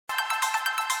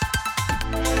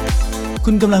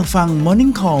คุณกำลังฟัง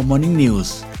Morning Call Morning News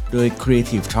โดย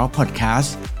Creative Talk Podcast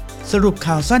สรุป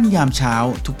ข่าวสั้นยามเช้า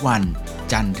ทุกวัน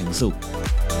จันทร์ถึงศุกร์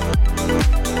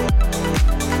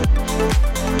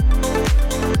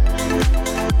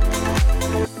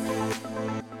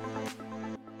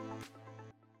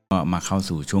มาเข้า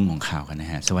สู่ช่วงของข่าวกันนะ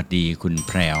ฮะสวัสดีคุณแ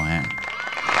พรวฮะ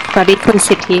สวัสดีคุณ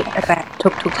สิทธิและ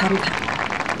ทุกท่านค่ะ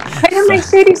เฮ้ยทำไม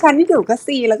ชื่อดิฉันที่อยู่ก็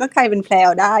ซีแล้วก็ใครเป็นแพรว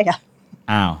ได้อะ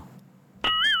อ้าว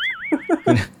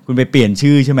คุณไปเปลี่ยน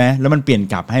ชื่อใช่ไหมแล้วมันเปลี่ยน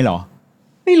กลับให้หรอ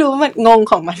ไม่รู้มันงง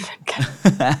ของมันเหมือนกัน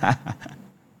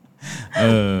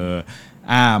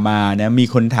มาเนี่ยมี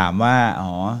คนถามว่าอ๋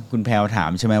อคุณแพรวถา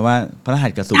มใช่ไหมว่าพฤหั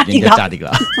สกับศุกร์ยังจะจัดอีกเหร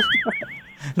อ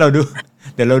เ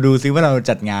ดี๋ยวเราดูซิว่าเรา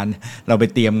จัดงานเราไป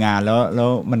เตรียมงานแล้ว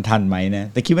มันทันไหมนะ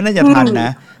แต่คิดว่าน่าจะทันนะ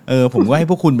ผมก็ให้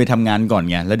พวกคุณไปทำงานก่อน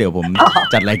ไงแล้วเดี๋ยวผม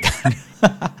จัดรายการ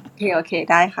โอเค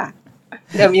ได้ค่ะ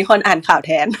เดี๋ยวมีคนอ่านข่าวแท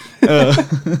น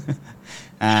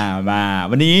มา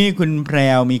วันนี้คุณแพร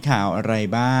วมีข่าวอะไร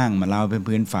บ้างมาเล่าเ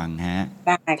พื่อนๆฟังฮะไ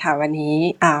ด้ค่ะวันนี้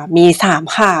มี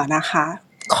3ข่าวนะคะ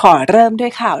ขอเริ่มด้ว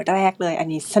ยข่าวแรกเลยอัน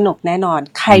นี้สนุกแน่นอน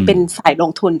ใครเป็นสายล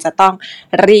งทุนจะต้อง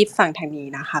รีบฟังทางนี้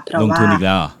นะคะเพราะว่าลงทุนอีกแ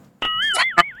ล้ว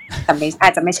แต่อา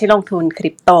จจะไม่ใช่ลงทุนค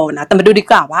ริปโตนะแต่มาดูดี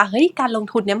กว่าว่าเฮ้ยการลง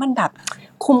ทุนเนี้ยมันแบบ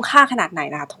คุ้มค่าขนาดไหน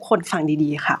นะคะทุกคนฟังดี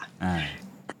ๆค่ะ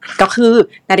ก็คือ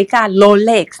นาฬิกา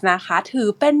Rolex นะคะถือ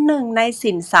เป็นหนึ่งใน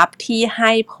สินทรัพย์ที่ใ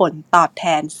ห้ผลตอบแท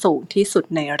นสูงที่สุด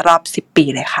ในรอบ10 ปี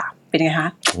เลยค่ะเป็นไงคะ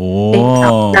โอ้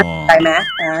น่าสนใจไหม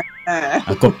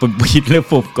กดผิดเลย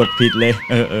กดผิดเลย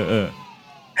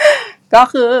ก็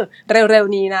คือเร็ว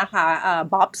ๆนี้นะคะ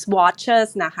Bob's Watches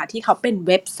นะคะที่เขาเป็นเ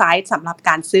ว็บไซต์สำหรับก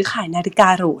ารซื้อขายนาฬิกา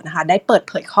หรูนะคะได้เปิด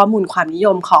เผยข้อมูลความนิย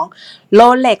มของ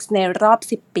Rolex ในรอบ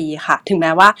10 ปีค่ะถึงแ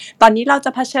ม้ว่าตอนนี้เราจะ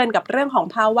เผชิญกับเรื่องของ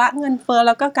ภาวะเงินเฟ้อแ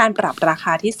ล้วก็การปรับราค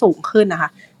าที่สูงขึ้นนะคะ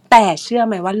แต่เชื่อไ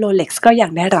หมว่า Rolex ก็ยั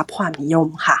งได้รับความนิยม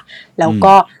ค่ะแล้ว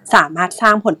ก็สามารถสร้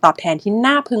างผลตอบแทนที่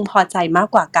น่าพึงพอใจมาก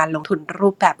กว่าการลงทุนรู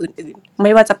ปแบบอื่นๆไ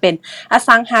ม่ว่าจะเป็นอ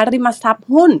สังหาริมทรัพย์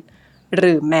หุ้นห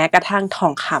รือแม้กระทั่งทอ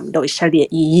งคำโดยเฉลี่ย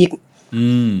อีก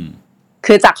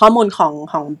คือจากข้อมูลข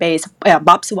อง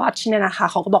Bob's Watch เนี่ยนะคะ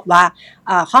เขาก็บอกว่า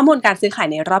ข้อมูลการซื้อขาย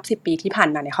ในรอบ10 ปีที่ผ่าน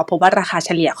มาเนี่ยเขาพบว่าราคาเฉ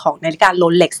ลี่ยของนาฬิกา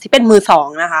Rolex ที่เป็นมือสอง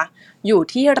นะคะอยู่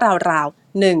ที่ราว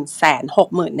ๆ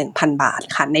 161,000 บาท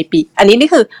ค่ะในปีอันนี้นี่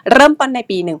คือเริ่มต้นใน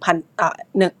ปี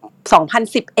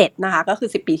2011นะคะก็คือ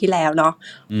10 ปีที่แล้วเนาะ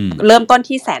เริ่มต้น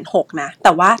ที่160,000นะแ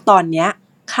ต่ว่าตอนเนี้ย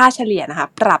ค่าเฉลี่ยนะคะ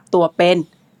ปรับตัวเป็น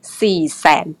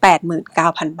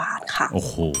489,000 บาทค่ะโอ้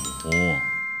โห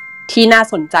ที่น่า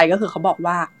สนใจก็คือเขาบอก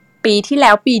ว่าปีที่แล้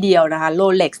วปีเดียวนะคะ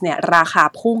Rolex เนี่ยราคา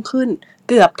พุ่งขึ้น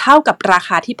เกือบเท่ากับราค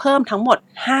าที่เพิ่มทั้งหมด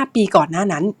5 ปีก่อนหน้า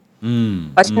นั้น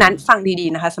เพราะฉะนั้นฟังดี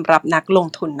ๆนะคะสำหรับนักลง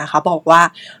ทุนนะคะบอกว่า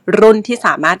รุ่นที่ส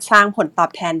ามารถสร้างผลตอบ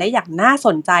แทนได้อย่างน่าส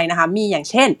นใจนะคะมีอย่าง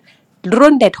เช่น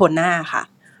รุ่น Daytona ค่ะ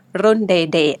รุ่น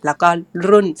Day-Date แล้วก็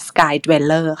รุ่น Sky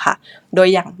Dweller ค่ะโดย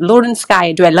อย่างรุ่น Sky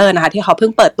Dweller นะคะที่เขาเพิ่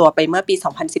งเปิดตัวไปเมื่อปี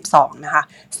2012นะคะ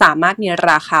สามารถมี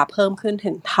ราคาเพิ่มขึ้นถึ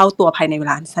งเท่าตัวภายในเว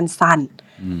ลาสั้น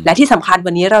ๆและที่สำคัญ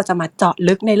วันนี้เราจะมาเจาะ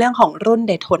ลึกในเรื่องของรุ่น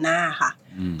Daytona ค่ะ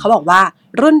เขาบอกว่า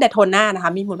รุ่น Daytona นะค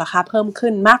ะมีมูลค่าเพิ่ม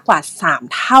ขึ้นมากกว่า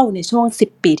3 เท่าในช่วง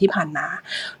10 ปีที่ผ่านมา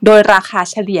โดยราคา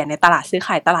เฉลี่ยในตลาดซื้อข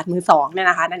ายตลาดมือสองเนี่ย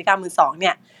นะคะนาฬิกามือสองเ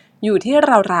นี่ยอยู่ที่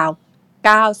ราวๆ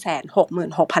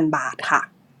 966,000 บาทค่ะ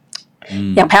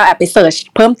อย่างแพลวแอบไปเสิร์ช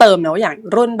เพิ่มเติมนะว่าอย่าง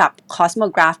รุ่นแบบ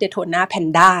Cosmograph Daytona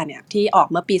Panda เนี่ยที่ออก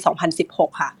เมื่อปี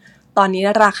2016ค่ะตอนนี้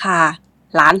ราคา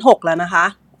1,600,000แล้วนะคะ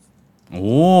โอ้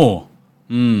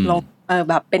ลง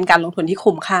แบบเป็นการลงทุนที่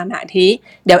คุ้มค่ามากที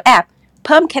เดี๋ยวแอบเ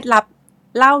พิ่มเคล็ดลับ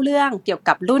เล่าเรื่องเกี่ยว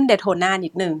กับรุ่น Daytona นิ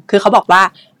ดนึงคือเขาบอกว่า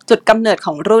จุดกำเนิดข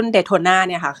องรุ่น Daytona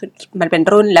เนี่ยค่ะคือมันเป็น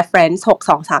รุ่น Reference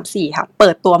 6234ค่ะเปิ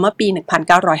ดตัวเมื่อปี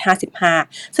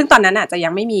1955ซึ่งตอนนั้นอาจจะยั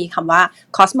งไม่มีคำว่า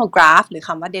Cosmograph หรือค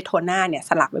ำว่า Daytona เนี่ยส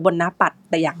ลักไว้บนหน้าปัด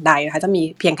แต่อย่างใดนะคะจะมี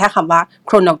เพียงแค่คำว่า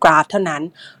Chronograph เท่านั้น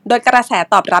โดยกระแส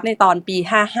ตอบรับในตอนปี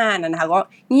55นั้นนะคะก็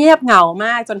เงียบเหงาม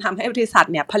ากจนทำให้บริษัท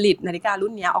เนี่ยผลิตนาฬิการุ่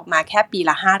นนี้ออกมาแค่ปี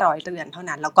ละ500 เรือนเท่า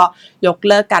นั้นแล้วก็ยก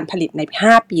เลิกการผลิตใน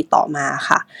5 ปีต่อมา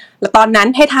ค่ะแล้วตอนนั้น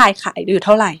ให้ทายขายอยู่เ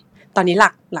ท่าไหร่ตอนนี้ห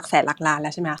ลักแสนหลักล้านแล้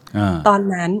วใช่ไหมตอน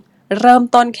นั้นเริ่ม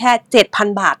ต้นแค่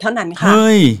 7,000 บาทเท่านั้นค่ะเ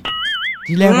ฮ้ย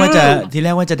ที่แรกว่า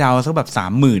จะเดาสักแบบ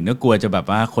 30,000 ก็กลัวจะแบบ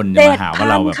ว่าคนจะมาหาว่า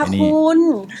เราแบบนี้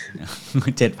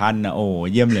 7,000 นะโอ้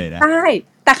เยี่ยมเลยนะใช่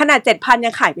แต่ขนาด 7,000 ยั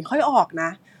งขายไม่ค่อยออกนะ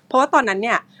เพราะว่าตอนนั้นเ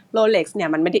นี่ย Rolex เนี่ย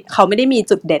เขาไม่ได้มี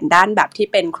จุดเด่นด้านแบบที่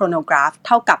เป็นโครโนกราฟเ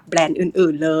ท่ากับแบรนด์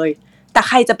อื่นๆเลยแต่ใ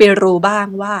ครจะไปรู้บ้าง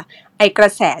ว่าไอ้กระ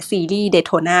แสซีรีส์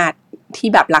Daytonaที่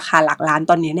แบบราคาหลักล้าน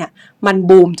ตอนนี้เนี่ยมัน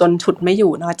บูมจนฉุดไม่อ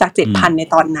ยู่เนาะจาก 7,000 ใน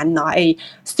ตอนนั้นเนาะไอ้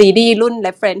ซีรีส์รุ่น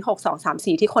Reference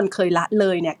 6234ที่คนเคยละเล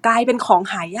ยเนี่ยกลายเป็นของ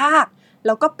หายาก แ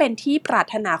ล้วก็เป็นที่ปรา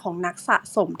รถนาของนักสะ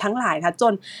สมทั้งหลายนะคะจ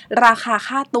นราคา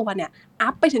ค่าตัวเนี่ยอั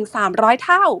พไปถึง300เ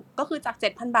ท่าก็คือจาก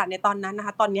 7,000 บาทในตอนนั้นนะค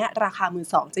ะตอนนี้ราคามือ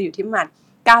สองจะอยู่ที่ประมาณ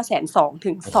920,000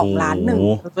 ถึง 2 ล้าน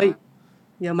 1เฮ้ย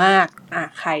เยอะมาก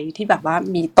ใครที่แบบว่า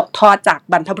มีตกทอดจาก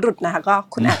บรรพบุรุษนะคะก็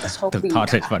คุณอาจจะโชคดีตกทอด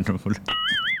จากบรรพบุรุษ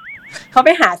เขาไป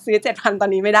หาซื้อ 7,000 ตอน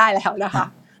นี้ไม่ได้แล้วนะคะ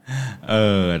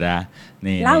นะ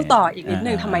นี่เล่าต่ออีกนิด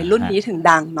นึงทำไมรุ่นนี้ถึง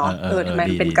ดังเนาะทำไม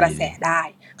มันเป็นกระแสได้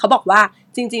เขาบอกว่า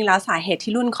จริงๆแล้วสาเหตุ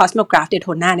ที่รุ่น Cosmograph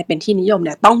Daytona เนี่ยเป็นที่นิยมเ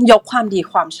นี่ยต้องยกความดี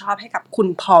ความชอบให้กับคุณ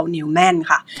พอล นิวแมน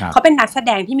ค่ะเขาเป็นนักแส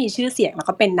ดงที่มีชื่อเสียงแล้ว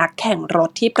ก็เป็นนักแข่งรถ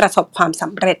ที่ประสบความส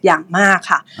ำเร็จอย่างมาก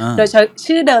ค่ะโดย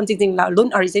ชื่อเดิมจริงๆแล้วรุ่น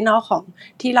ออริจินอลของ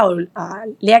ที่เรา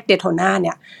เรียก Daytona เ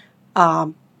นี่ย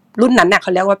รุ่นนั้นเนี่ยเข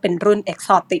าเรียกว่าเป็นรุ่น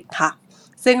Exotic ค่ะ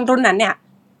ซึ่งรุ่นนั้นเนี่ย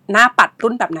หน้าปัด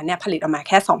รุ่นแบบนั้นเนี่ยผลิตออกมาแ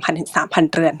ค่ 2,000 ถึง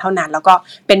 3,000 เรือนเท่านั้นแล้วก็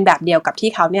เป็นแบบเดียวกับที่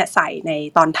เขาเนี่ยใส่ใน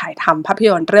ตอนถ่ายทำภาพ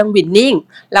ยนตร์เรื่อง Winning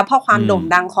แล้วพอความโด่ง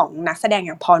ดังของนักแสดงอ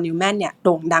ย่างพอล นิวแมนเนี่ยโ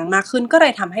ด่งดังมากขึ้นก็เล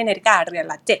ยทำให้นาฬิกาเรือน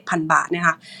ละ 7,000 บาทนะค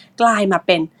ะกลายมาเ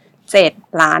ป็น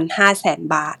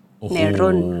 7,500,000 บาทใน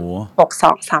รุ่น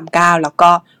 6239 แล้วก็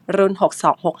รุ่น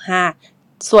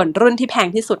 6265 ส่วนรุ่นที่แพง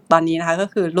ที่สุดตอนนี้นะคะก็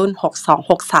คือรุ่น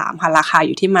 6263 ค่ะราคาอ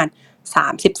ยู่ที่ประมาณ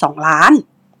32 ล้าน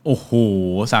โอ้โห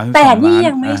32 ล้านแต่นี่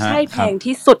ยังไม่ใช่แพง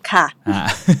ที่สุดค่ะ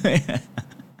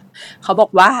เขาบอ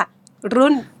กว่า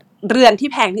รุ่นเรือนที่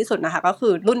แพงที่สุดนะคะก็คื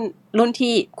อรุ่น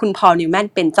ที่คุณพอล นิวแมน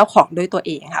เป็นเจ้าของด้วยตัวเ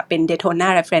องค่ะเป็น Daytona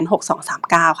Reference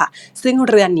 6239 ค่ะซึ่ง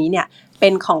เรือนนี้เนี่ยเป็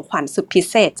นของขวัญสุดพิ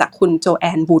เศษจากคุณโจแอ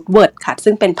น วูดเวิร์ดค่ะ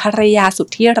ซึ่งเป็นภรรยาสุด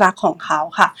ที่รักของเขา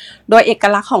ค่ะโดยเอก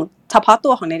ลักษณ์ของเฉพาะตั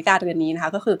วของนาฬิกาเรือนนี้นะค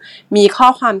ะก็คือมีข้อ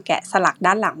ความแกะสลัก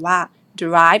ด้านหลังว่า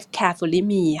Drive carefully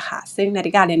me ค่ะซึ่งนา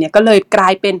ฬิกาเรือนนี้ก็เลยกลา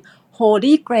ยเป็น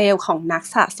Holy Grail ของนัก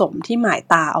สะสมที่หมาย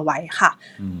ตาเอาไว้ค่ะ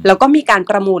แล้วก็มีการ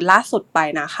ประมูลล่าสุดไป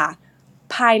นะคะ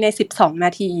ภายใน12 น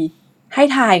าทีให้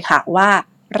ทายค่ะว่า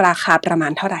ราคาประมา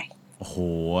ณเท่าไหร่โอ้โห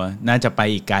น่าจะไป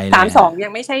อีกไกลเลย32ยั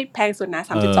งไม่ใช่แพงสุดนะ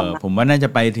32ผมว่าน่าจะ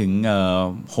ไปถึง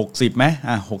60ไหม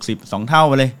60 2 เท่า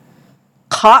ไปเลย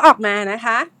ขอออกมานะค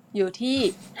ะอยู่ที่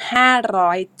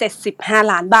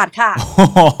575 ล้านบาทค่ะ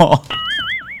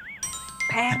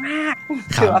แพงมาก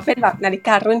ถือว่าเป็นแบบนาฬิก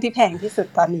ารุ่นที่แพงที่สุด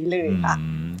ตอนนี้เลยค่ะ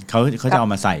เขาจะเอา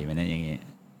มาใส่ไหมเนี่ยอย่างงี้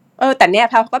แต่เนี่ย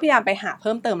เขาก็พยายามไปหาเ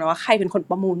พิ่มเติมแล้วว่าใครเป็นคน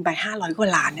ประมูลไป500 กว่า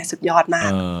ล้านเนี่ยสุดยอดมาก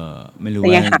ไม่รู้แต่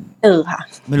ยังหาค่ะ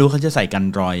ไม่รู้เขาจะใส่กัน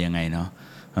รอยยังไงเนาะ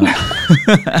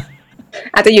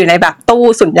อาจจะอยู่ในแบบตู้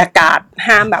สุญญากาศ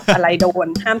ห้ามแบบอะไรโดน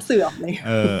ห้ามเสื่อมเลย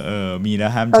มีน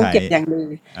ะห้ามใช้ต้องเก็บอย่างดี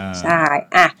ใช่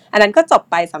อันนั้นก็จบ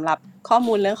ไปสำหรับข้อ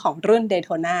มูลเรื่องของรุ่น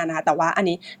Daytona นะคะแต่ว่าอัน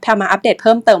นี้แพรมาอัปเดตเ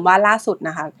พิ่มเติมว่าล่าสุดน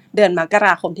ะคะเดือนมกร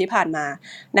าคมที่ผ่านมา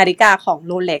นาฬิกาของ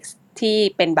Rolex ที่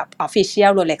เป็นแบบ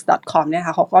official rolex.com เนี่ย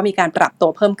ค่ะเขาก็มีการปรับตัว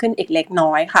เพิ่มขึ้นอีกเล็กน้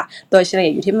อยค่ะโดยเฉลี่ย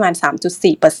อยู่ที่ประมาณ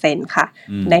 3.4% ค่ะ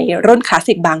ในรุ่นคลาส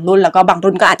สิกบางรุ่นแล้วก็บาง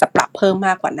รุ่นก็อาจจะปรับเพิ่มม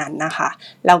ากกว่านั้นนะคะ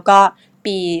แล้วก็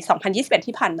ปี2021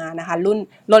ที่ผ่านมานะคะรุ่น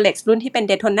Rolex รุ่นที่เป็น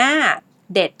Daytona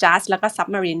Datejust แล้วก็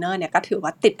Submariner เนี่ยก็ถือว่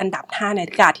าติดอันดับ5นา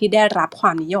ฬิกาที่ได้รับคว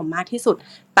ามนิยมมากที่สุด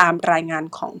ตามรายงาน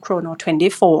ของ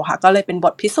Chrono24 ค่ะก็เลยเป็นบ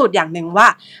ทพิสูจน์อย่างหนึ่งว่า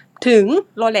ถึง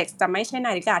Rolex จะไม่ใช่น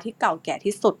าฬิกาที่เก่าแก่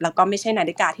ที่สุดแล้วก็ไม่ใช่นา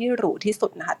ฬิกาที่หรูที่สุ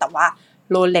ดนะคะแต่ว่า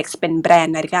Rolex เป็นแบรน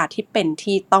ด์นาฬิกาที่เป็น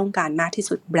ที่ต้องการมากที่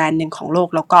สุดแบรนด์หนึ่งของโลก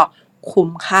แล้วก็คุ้ม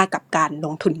ค่ากับการล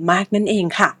งทุนมากนั่นเอง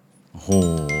ค่ะโอ้โห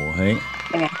เฮ้ย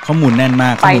ข้อมูลแน่นม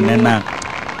าก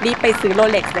รีบไปซื้อ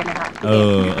Rolex เลยนะคะ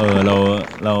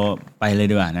เราไปเลย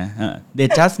ดีกว่านะ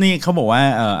Datejust นี่เขาบอกว่า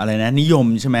อะไรนะนิยม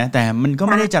ใช่ไหมแต่มันก็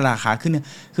ไม่ได้จะราคาขึ้น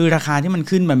คือราคาที่มัน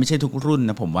ขึ้นมันไม่ใช่ทุกรุ่น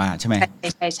นะผมว่าใช่ไหม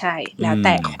ใช่แล้วแ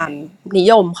ต่ความนิ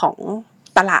ยมของ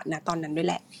ตลาดนะตอนนั้นด้วย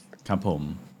แหละครับผม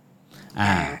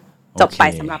จบไป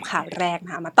สำหรับข่าวแรกน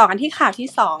ะคะมาต่อกันที่ข่าวที่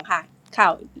2ค่ะข่า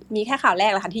วมีแค่ข่าวแร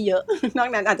กแหละค่ะที่เยอะนอก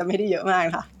นั้นอาจจะไม่ได้เยอะมาก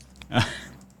ค่ะ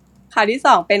ข่าวที่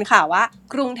2เป็นข่าวว่า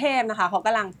กรุงเทพนะคะเขาก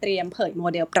ำลังเตรียมเผยโม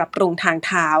เดลปรับปรุงทางเ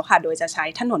ท้าค่ะโดยจะใช้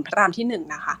ถนนพระรามที่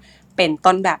1นะคะเป็น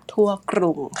ต้นแบบทั่วก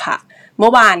รุงค่ะเมื่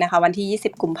อวานนะคะวันที่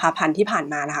20 กุมภาพันธ์ที่ผ่าน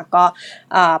มานะคะก็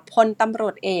พลตำร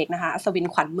วจเอกนะคะอัศวิน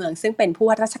ขวัญเมืองซึ่งเป็นผู้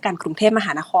ว่าราชการกรุงเทพมห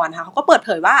านครนะคะเขาก็เปิดเผ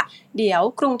ยว่าเดี๋ยว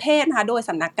กรุงเทพนะคะโดย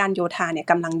สำนักการโยธาเนี่ย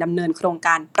กำลังดำเนินโครงก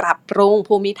ารปรับปรุง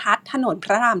ภูมิทัศน์ถนนพ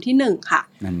ระรามที่1ค่ะ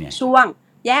ช่วง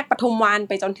แยกปทุมวันไ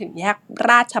ปจนถึงแยก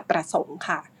ราชประสงค์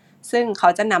ค่ะซึ่งเขา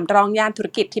จะนำร่องย่านธุร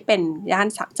กิจที่เป็นย่าน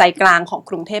ใจกลางของ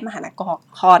กรุงเทพมหาน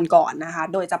ครก่อนนะคะ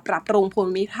โดยจะปรับปรุงภู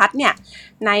มิทัศน์เนี่ย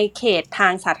ในเขตทา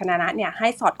งสาธารณะเนี่ยให้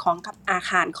สอดคล้องกับอา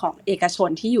คารของเอกชน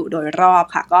ที่อยู่โดยรอบ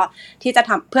ค่ะก็ที่จะ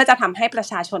เพื่อจะทำให้ประ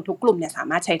ชาชนทุกกลุ่มเนี่ยสา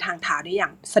มารถใช้ทางเท้าได้อย่า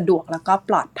งสะดวกแล้วก็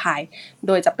ปลอดภัยโ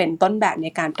ดยจะเป็นต้นแบบใน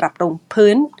การปรับปรุง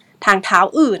พื้นทางเท้า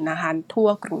อื่นนะคะทั่ว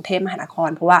กรุงเทพมหานคร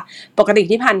เพราะว่าปกติ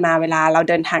ที่ผ่านมาเวลาเรา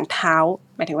เดินทางเท้า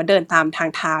หมายถึงว่าเดินตามทาง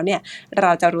เท้าเนี่ยเร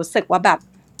าจะรู้สึกว่าแบบ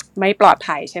ไม่ปลอด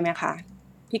ภัยใช่ไหมคะ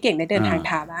พี่เก่งได้เดินทางเ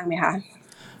ท้าบ้างไหมคะ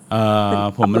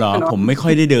ผมเหรอผมไม่ค่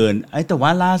อยได้เดินแต่ว่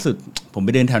าล่าสุดผมไป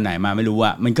เดินแถวไหนมาไม่รู้อ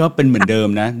ะมันก็เป็นเหมือนเดิม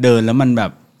นะเดินแล้วมันแบ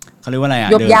บเขาเรียกว่าอะไรอ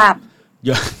ะยบยาบ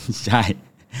ใช่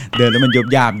เดินแล้วมันยบ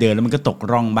ยาบเดินแล้วมันก็ตก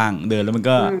ร่องบ้างเดินแล้วมัน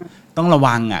ก็ต้องระ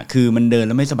วังอะคือมันเดินแ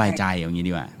ล้วไม่สบายใจอย่างนี้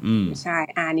ดีกว่าใช่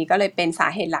นี่ก็เลยเป็นสา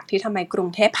เหตุหลักที่ทำไมกรุง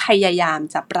เทพพยายาม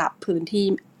จะปรับพื้นที่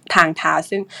ทางเท้า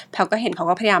ซึ่งเขาก็เห็นเขา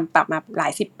ก็พยายามปรับมาหลา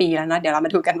ย10 ปีแล้วนะเดี๋ยวเราม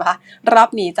าดูกันว่ารอบ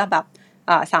นี้จะแบบ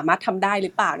สามารถทำได้หรื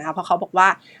อเปล่านะคะเพราะเขาบอกว่า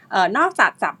นอกจา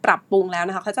กจะปรับปรุงแล้ว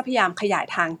นะคะเขาจะพยายามขยาย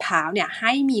ทางเท้าเนี่ยใ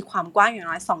ห้มีความกว้างอย่าง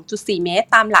น้อย 2.4 เมตร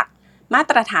ตามหลักมา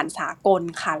ตรฐานสากล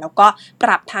ค่ะแล้วก็ป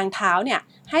รับทางเท้าเนี่ย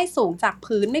ให้สูงจาก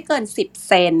พื้นไม่เกิน10 เ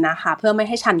ซนนะคะเพื่อไม่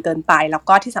ให้ชันเกินไปแล้ว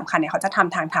ก็ที่สำคัญเนี่ยเขาจะท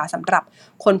ำทางเท้าสำหรับ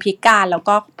คนพิการแล้ว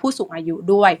ก็ผู้สูงอายุ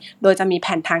ด้วยโดยจะมีแ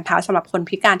ผ่นทางเท้าสำหรับคน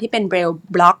พิการที่เป็นเบรล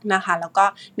บล็อกนะคะแล้วก็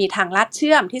มีทางลาดเ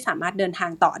ชื่อมที่สามารถเดินทา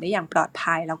งต่อได้อย่างปลอด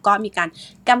ภัยแล้วก็มีการ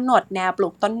กำหนดแนวปลู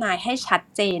กต้นไม้ให้ชัด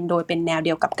เจนโดยเป็นแนวเ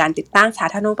ดียวกับการติดตั้งสา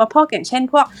ธารณูปโภคอย่างเช่น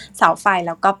พวกเสาไฟแ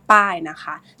ล้วก็ป้ายนะค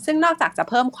ะซึ่งนอกจากจะ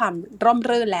เพิ่มความร่ม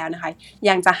รื่นแล้วนะคะ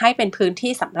ยังจะให้เป็นพื้น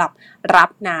ที่สำหรับรับ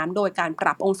น้ำโดยการป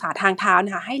รับองศาทางเท้าน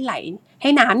ะคะให้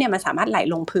น้ำเนี่ยมันสามารถไหล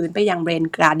ลงพื้นไปยังเรน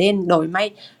การ์เด้นโดยไม่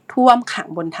ท่วมขัง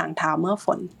บนทางเท้าเมื่อฝ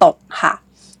นตกค่ะ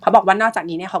เขาบอกว่านอกจาก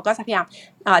นี้เนี่ยเขาก็จะพยายาม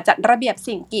จัดระเบียบ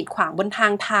สิ่งกีดขวางบนทา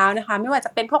งเท้านะคะไม่ว่าจ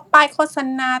ะเป็นพวกป้ายโฆษ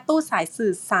ณาตู้สาย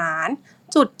สื่อสาร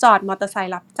จุดจอดมอเตอร์ไซ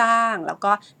ค์รับจ้างแล้ว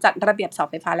ก็จัดระเบียบเสา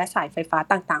ไฟฟ้าและสายไฟฟ้า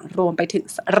ต่างๆรวมไปถึง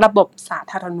ระบบสา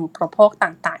ธารณูปโภค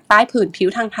ต่างๆใต้ผืนผิว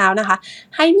ทางเท้านะคะ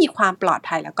ให้มีความปลอด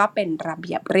ภัยแล้วก็เป็นระเ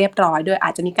บียบเรียบร้อยด้วยอ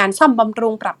าจจะมีการซ่อมบำรุ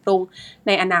งปรับปรุงใ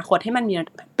นอนาคตให้มันมี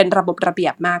เป็นระบบระเบี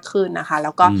ยบมากขึ้นนะคะแ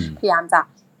ล้วก็พยายามจะ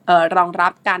รองรั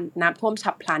บการน้ำท่วม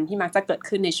ฉับพลันที่มักจะเกิด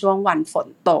ขึ้นในช่วงวันฝน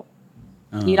ตก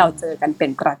ที่เราเจอกันเป็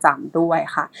นประจำด้วย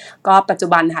ค่ะก็ปัจจุ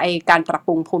บันค่ะการปรับป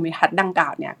รุงภูมิทัศน์ดังกล่า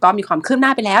วเนี่ยก็มีความคืบหน้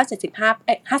าไปแล้ว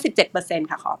57%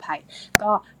ค่ะขออภัยก็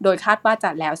โดยคาดว่าจะ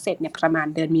แล้วเสร็จเนี่ยประมาณ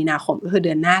เดือนมีนาคมก็คือเ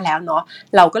ดือนหน้าแล้วเนาะ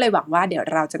เราก็เลยหวังว่าเดี๋ยว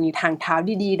เราจะมีทางเท้า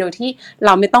ดีๆโดยที่เร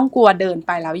าไม่ต้องกลัวเดินไ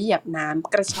ปแล้วเหยียบน้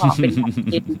ำกระชอกเป็น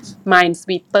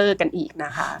Minesweeper กันอีกน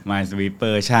ะคะ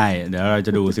Minesweeper ใช่เดี๋ยวเราจ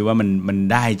ะดูซิว่ามัน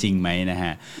ได้จริงไหมนะฮ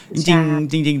ะจ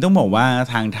ริงต้องบอกว่า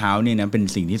ทางเท้าเนี่ยนะเป็น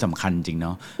สิ่งที่สำคัญจริงเน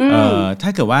าะถ้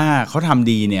าเกิดว่าเขาท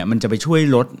ำดีเนี่ยมันจะไปช่วย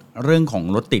ลดเรื่องของ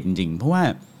รถติดจริงเพราะว่า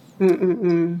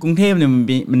กรุงเทพเนี่ย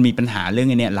มันมีปัญหาเรื่อง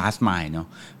ไอ้นี่ last mile เนาะ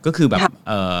ก็คือแบบ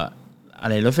อะ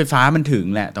ไรรถไฟฟ้ามันถึง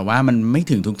แหละแต่ว่ามันไม่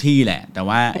ถึงทุกที่แหละแต่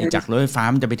ว่าจากรถไฟฟ้า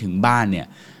มันจะไปถึงบ้านเนี่ย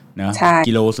เนาะ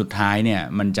กิโลสุดท้ายเนี่ย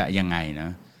มันจะยังไงนะ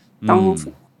ต้อง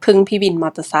พึ่งพี่วินมอ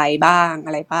เตอร์ไซค์บ้างอ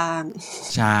ะไรบ้าง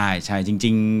ใช่จริ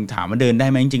งๆถามว่าเดินได้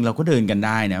ไหมจริงๆเราก็เดินกันไ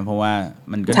ด้นะเพราะว่า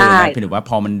มันก็เดินได้เพียงแต่ว่า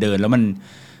พอมันเดินแล้ว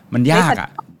มันยากอ่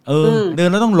ะเดิน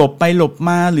แล้วต้องหลบไปหลบ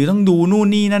มาหรือต้องดูนู่น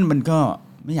นี่นั่นมันก็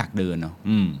ไม่อยากเดินเนาะ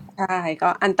ใช่ก็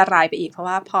อันตรายไปอีกเพราะ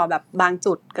ว่าพอแบบบาง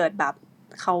จุดเกิดแบบ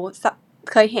เขา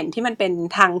เคยเห็นที่มันเป็น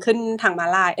ทางขึ้นทางม้า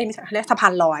ลายไม่ใช่เรียกสะพา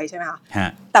นลอยใช่ไหมคะ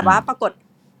แต่ว่าปรากฏ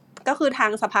ก็คือทา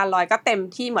งสะพานลอยก็เต็ม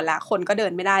ที่หมดแล้วคนก็เดิ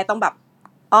นไม่ได้ต้องแบบ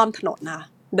อ้อมถนนนะ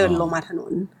เดินลงมาถน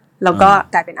นแล้วก็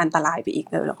กลายเป็นอันตรายไปอีก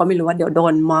เลยแล้วก็ไม่รู้ว่าเดี๋ยวโด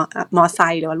นมอไซ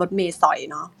ค์หรือว่ารถเมล์สอย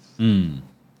เนาะ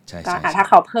ก็ถ้า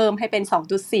เขาเพิ่มให้เป็น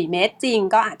 2.4 เมตรจริง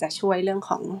ก็อาจจะช่วยเรื่อง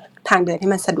ของทางเดินให้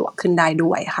มันสะดวกขึ้นได้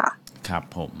ด้วยค่ะครับ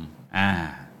ผม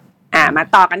มา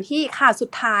ต่อกันที่ข่าวสุ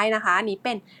ดท้ายนะคะอันนี้เ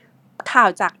ป็นข่าว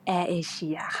จาก Air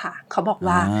Asia ค่ะเขาบอก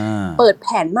ว่าเปิดแผ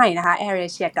นใหม่นะคะ Air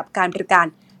Asia กับการบริการ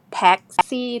แท็ก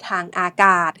ซี่ทางอาก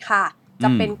าศค่ะจ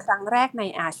ะเป็นครั้งแรกใน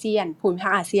อาเซียนภูมิภา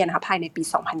คอาเซียนนะคะภายในปี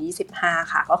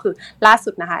 2025 ค่ะก็คือล่าสุ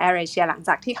ดนะคะ Air Asia หลังจ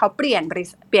ากที่เขาเปลี่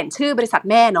ยนชื่อบริษัท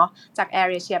แม่เนาะจาก Air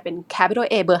Asia เป็น Capital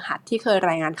A Berhad ที่เคย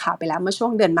รายงานข่าวไปแล้วเมื่อช่ว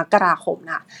งเดือนมกราคมน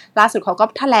ะล่าสุดเขาก็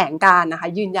แถลงการนะคะ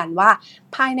ยืนยันว่า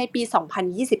ภายในปี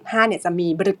 2025 เนี่ยจะมี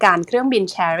บริการเครื่องบิน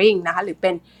sharing นะคะหรือเ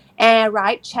ป็น Air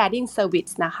Ride Sharing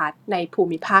Service นะคะในภู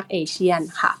มิภาคเอเชีย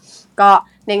ค่ะก็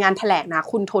ในงานแถลงนะ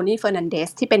คุณโทนี่เฟอร์นันเดส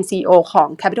ที่เป็น CEO ของ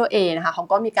Capital A นะคะเขา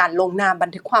ก็มีการลงนามบัน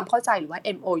ทึกความเข้าใจหรือว่า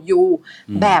MOU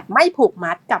แบบไม่ผูก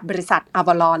มัดกับบริษัท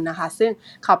Avalon นะคะซึ่ง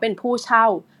เขาเป็นผู้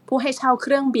ให้เช่าเค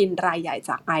รื่องบินรายใหญ่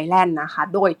จากไอร์แลนด์นะคะ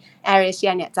โดย Air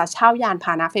Asia เนี่ยจะเช่ายานพ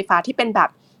าหนะไฟฟ้าที่เป็นแบบ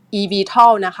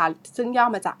eVTOL นะคะซึ่งย่อ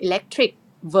มาจาก Electric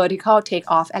Vertical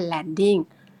Take-off and Landing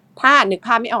ถ้านึกภ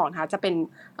าพไม่ออกนะคะจะเป็น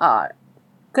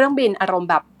เครื่องบินอารมณ์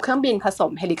แบบเครื่องบินผส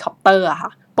มเฮลิคอปเตอร์ค่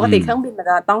ะปกติเครื่องบินมัน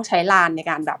จะต้องใช้ลานใน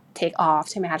การแบบ take off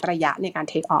ใช่ไหมคะระยะในการ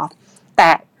take off แต่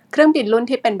เครื่องบินรุ่น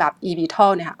ที่เป็นแบบ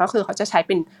eVTOL เนี่ยค่ะก็คือเขาจะใช้เ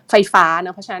ป็นไฟฟ้าน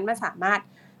ะเพราะฉะนั้นมันสามารถ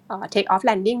take off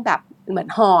landing แบบเหมือน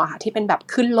ฮอค่ะที่เป็นแบบ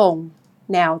ขึ้นลง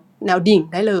แนวดิ่ง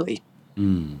ได้เลย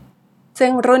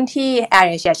ซึ่งรุ่นที่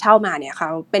AirAsia เช่ามาเนี่ยเขา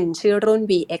เป็นชื่อรุ่น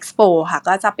V Expo ค่ะ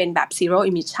ก็จะเป็นแบบ Zero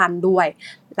Emission ด้วย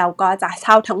แล้วก็จะเ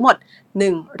ช่าทั้งหมด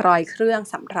100เครื่อง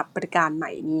สำหรับบริการให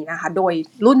ม่นี้นะคะโดย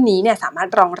รุ่นนี้เนี่ยสามารถ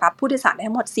รองรับผู้โดยสารได้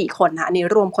ทั้งหมด4คนนะอันนี้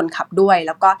รวมคนขับด้วยแ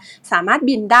ล้วก็สามารถ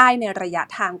บินได้ในระยะ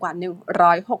ทางกว่า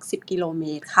160กิโลเม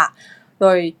ตรค่ะโด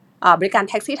ยบริการ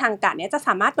แท็กซี่ทางอากาศเนี่ยจะส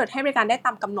ามารถเปิดให้บริการได้ต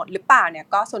ามกำหนดหรือเปล่าเนี่ย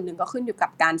ก็ส่วนหนึ่งก็ขึ้นอยู่กับ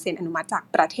การเซ็นอนุมัติจาก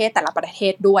ประเทศแต่ละประเท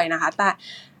ศด้วยนะคะแต่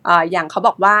อย่างเขาบ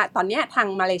อกว่าตอนนี้ทาง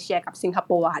มาเลเซียกับสิงคโป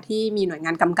ร์ค่ะที่มีหน่วยง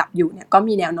านกำกับอยู่เนี่ยก็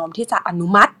มีแนวโน้มที่จะอนุ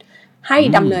มัติให้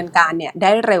ดำเนินการเนี่ยไ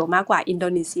ด้เร็วมากกว่าอินโด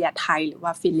นีเซียไทยหรือว่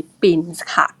าฟิลิปปินส์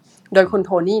ค่ะโดยคุณโท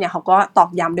นี่เนี่ยเขาก็ตอ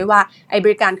กย้ำด้วยว่าไอ้บ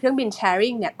ริการเครื่องบินแชร์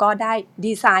ริ่งเนี่ยก็ได้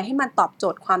ดีไซน์ให้มันตอบโจ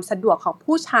ทย์ความสะดวกของ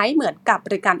ผู้ใช้เหมือนกับบ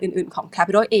ริการอื่นๆของ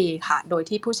Capital A ค่ะโดย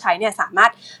ที่ผู้ใช้เนี่ยสามาร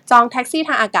ถจองแท็กซี่ท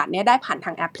างอากาศเนี่ยได้ผ่านท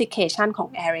างแอปพลิเคชันของ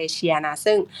AirAsia นะ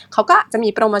ซึ่งเขาก็จะมี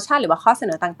โปรโมชั่นหรือว่าข้อเส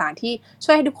นอต่างๆที่ช่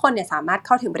วยให้ทุกคนเนี่ยสามารถเ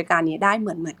ข้าถึงบริการนี้ได้เห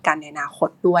มือนกันในอนาคต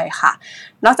ด้วยค่ะ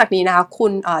นอกจากนี้นะคะคุ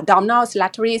ณDonald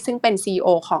Slattery ซึ่งเป็น CEO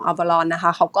ของ Avalon นะค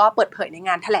ะเขาก็เปิดเผยในง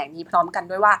านแถลงนี้พร้อมกัน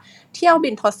ด้วยว่าเที่ยวบิ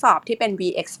นทดสอบที่เป็น V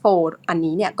Expo อัน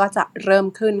นี้เนี่ยก็จะเริ่ม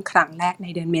ขึ้นครั้งแรกใน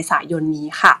เดือนเมษายนนี้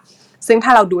ค่ะซึ่งถ้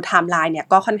าเราดูไทม์ไลน์เนี่ย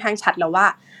ก็ค่อนข้างชัดแล้วว่า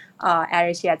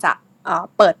AirAsia จะ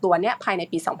เปิดตัวเนี่ยภายใน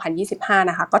ปี 2025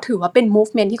 นะคะก็ถือว่าเป็น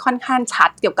movement ที่ค่อนข้างชัด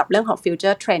เกี่ยวกับเรื่องของ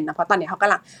future trend นะเพราะตอนนี้เขาก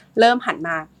ำลังเริ่มหันม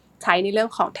าใช้ในเรื่อง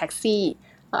ของแท็กซี่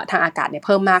ทางอากาศเนี่ยเ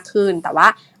พิ่มมากขึ้นแต่ว่า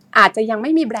อาจจะยังไ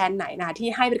ม่มีแบรนด์ไหนนะที่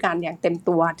ให้บริการอย่างเต็ม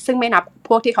ตัวซึ่งไม่นับพ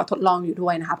วกที่เขาทดลองอยู่ด้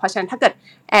วยนะคะเพราะฉะนั้นถ้าเกิด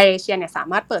AirAsia เนี่ยสา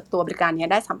มารถเปิดตัวบริการนี้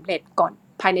ได้สำเร็จก่อน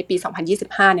ภายในปี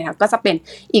 2025 เนี่ยก็จะเป็น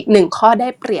อีกหนึ่งข้อได้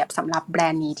เปรียบสำหรับแบร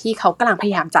นด์นี้ที่เขากำลังพ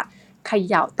ยายามจะเข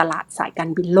ย่าตลาดสายการ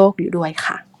บินโลกอยู่ด้วย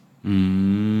ค่ะ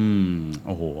โ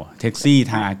อ้โหแท็กซี่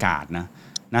ทางอากาศนะ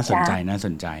น่าสนใจ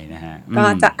นะฮะก็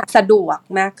จะสะดวก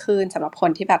มากขึ้นสำหรับคน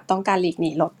ที่แบบต้องการหลีกห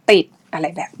นีรถติดอะไร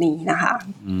แบบนี้นะคะ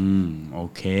โอ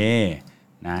เค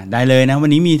นะได้เลยนะวัน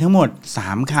นี้มีทั้งหมด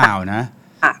3ข่าวนะ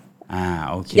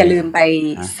โอเคอย่าลืมไป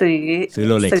ซื้อ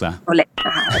โรเล็กซ์น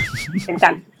ะคะเป็นกั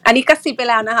นอันนี้ก็สิบไป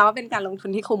แล้วนะคะว่าเป็นการลงทุน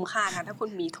ที่คุ้มค่านะถ้าคุณ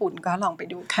มีทุนก็ลองไป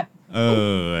ดูกัน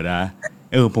นะ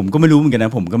ผมก็ไม่รู้เหมือนกันน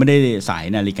ะผมก็ไม่ได้สาย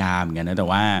นาฬิกาเหมือนกันนะแต่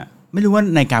ว่าไม่รู้ว่า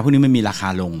นาฬิกาพวกนี้มันมีราคา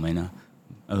ลงไหมเนาะ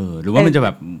หรือว่ามันจะแบ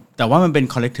บแต่ว่ามันเป็น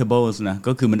collectibles นะ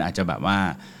ก็คือมันอาจจะแบบว่า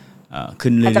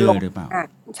ขึ้นเรื่อยๆหรือเปล่า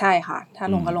ใช่ค่ะถ้า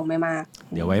ลงก็ลงไม่มาก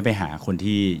เดี๋ยวไว้ไปหาคน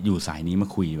ที่อยู่สายนี้มา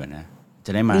คุยก่อนนะจ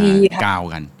ะได้มาก้าว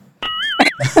กัน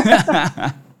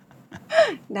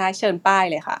ได้เชิญป้าย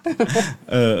เลยค่ะ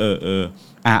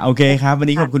โอเคครับวัน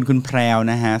นี้ขอบคุณคุณแพรว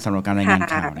นะฮะสำหรับการรายงาน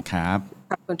ข่าวนะครับ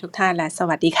ขอบคุณทุกท่านและส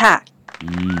วัสดีค่ะ